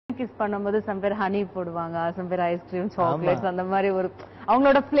Kiss பண்ணும்போது some பேர் honey போடுவாங்க, some பேர் ஐஸ்கிரீம், சாக்லேட்ஸ் அந்த மாதிரி ஒரு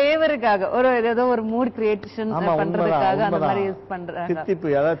அவங்களோட ஃப்ளேவருக்காக ஒரு ஏதோ ஒரு மூட் கிரியேஷன் பண்றதுக்காக அந்த மாதிரி யூஸ் பண்றாங்க. தித்திப்பு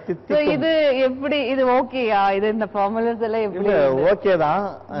அதாவது தித்திப்பு. இது எப்படி இது ஓகேயா? இது இந்த ஃபார்முலாஸ் எல்லாம் எப்படி? ஓகே தான்,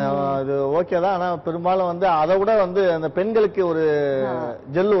 இது ஓகே தான். ஆனா பெரும்பாலும் வந்து அதை விட வந்து அந்த பெண்களுக்கு ஒரு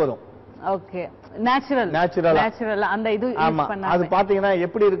ஜெல் வரும். ஓகே, நேச்சுரல் அந்த இது யூஸ் பண்ணா அது பாத்தீங்கன்னா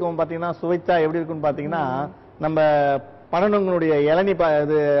எப்படி இருக்கும் பாத்தீங்கன்னா, சுவைத்தா எப்படி இருக்கும்னு பாத்தீங்கன்னா, நம்ம பனநுங்களுடைய இளநீ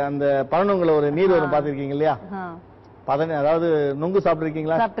இது அந்த பனநுங்குல ஒரு நீர் வரும் பாத்திருக்கீங்க இல்லையா? அதாவது நுங்கு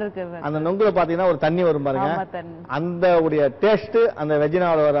சாப்பிட்டுருக்கீங்களா? அந்த நுங்குல பாத்தீங்கன்னா ஒரு தண்ணி வரும் பாருங்க, அந்த உடைய டேஸ்ட் அந்த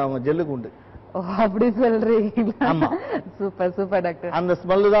வெஜினாவில் வர அவங்க ஜெல்லுக்கு உண்டு. அப்படி சொல்றீங்க? ஆமா, சூப்பர் சூப்பர் டாக்டர். அந்த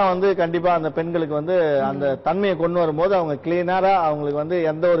ஸ்மெல் தான் வந்து கண்டிப்பா அந்த பெண்களுக்கு வந்து அந்த தன்மையை கொண்டு வரும்போது அவங்க கிளீனரா அவங்களுக்கு வந்து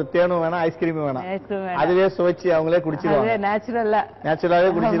எந்த ஒரு தேனும் வேணாம், ஐஸ்கிரீமும் வேணாம், அதுவே சுவைச்சு அவங்களே குடிச்சிருவாங்க.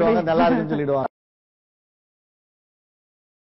 நேச்சுரலாவே குடிச்சிருவாங்க, நல்லா இருக்குன்னு சொல்லிடுவாங்க.